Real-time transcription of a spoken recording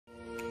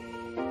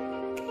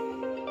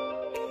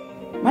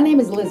My name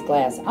is Liz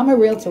Glass. I'm a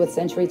realtor with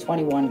Century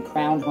 21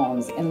 Crown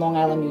Homes in Long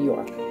Island, New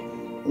York.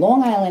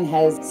 Long Island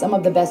has some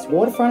of the best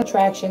waterfront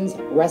attractions,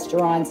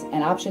 restaurants,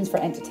 and options for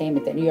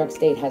entertainment that New York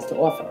State has to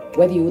offer.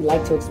 Whether you would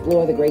like to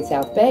explore the Great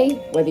South Bay,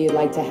 whether you'd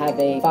like to have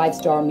a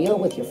 5-star meal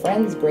with your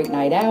friends, great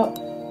night out,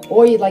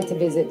 or you'd like to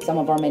visit some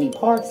of our many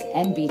parks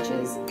and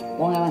beaches,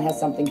 Long Island has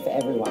something for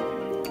everyone.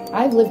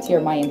 I've lived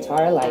here my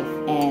entire life,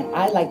 and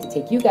I'd like to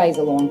take you guys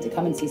along to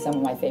come and see some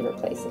of my favorite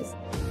places.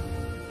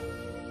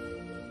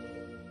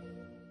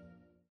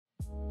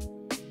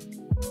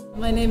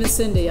 My name is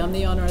Cindy. I'm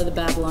the owner of the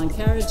Babylon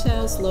Carriage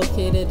House,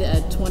 located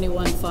at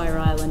 21 Fire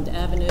Island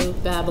Avenue,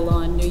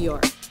 Babylon, New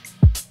York.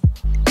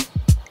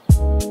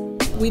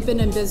 We've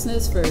been in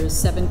business for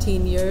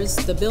 17 years.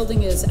 The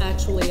building is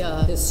actually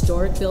a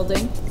historic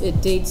building.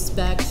 It dates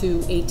back to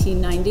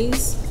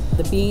 1890s.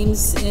 The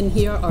beams in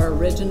here are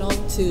original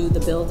to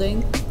the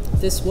building.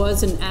 This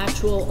was an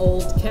actual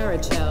old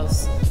carriage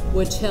house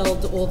which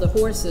held all the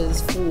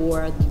horses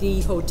for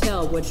the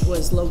hotel, which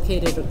was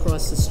located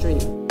across the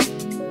street.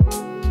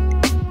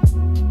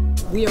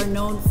 We are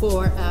known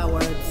for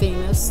our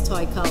famous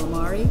Thai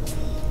calamari,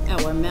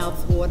 our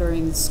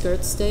mouth-watering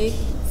skirt steak,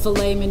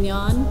 filet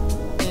mignon,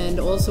 and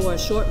also our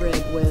short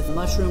rib with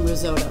mushroom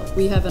risotto.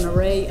 We have an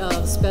array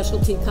of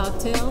specialty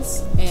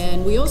cocktails,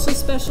 and we also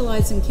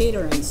specialize in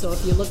catering. So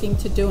if you're looking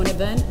to do an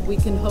event, we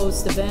can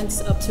host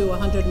events up to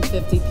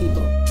 150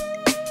 people.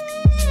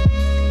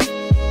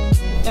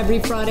 Every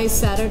Friday,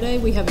 Saturday,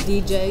 we have a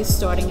DJ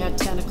starting at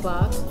 10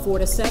 o'clock. 4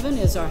 to 7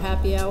 is our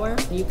happy hour.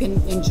 You can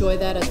enjoy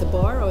that at the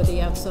bar or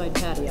the outside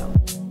patio.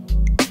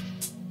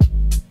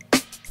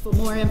 For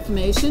more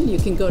information, you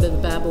can go to the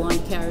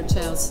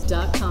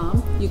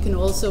BabylonCarriageHouse.com. You can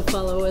also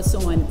follow us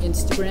on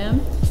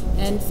Instagram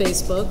and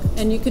Facebook,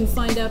 and you can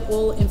find out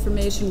all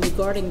information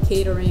regarding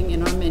catering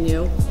in our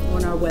menu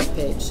on our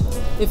webpage.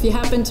 If you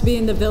happen to be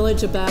in the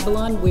village of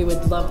Babylon, we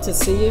would love to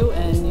see you,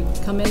 and you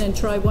can come in and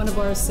try one of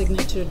our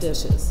signature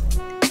dishes.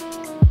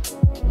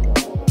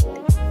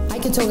 I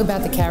could talk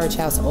about the Carriage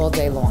House all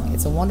day long.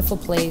 It's a wonderful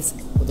place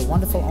with a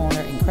wonderful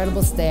owner,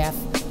 incredible staff.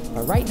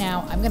 But right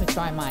now, I'm going to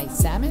try my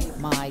salmon,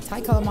 my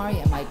Thai calamari,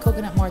 and my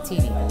coconut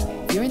martini.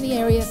 If you're in the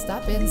area,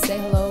 stop in, say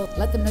hello,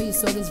 let them know you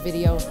saw this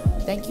video.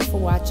 Thank you for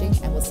watching,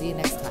 and we'll see you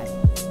next time.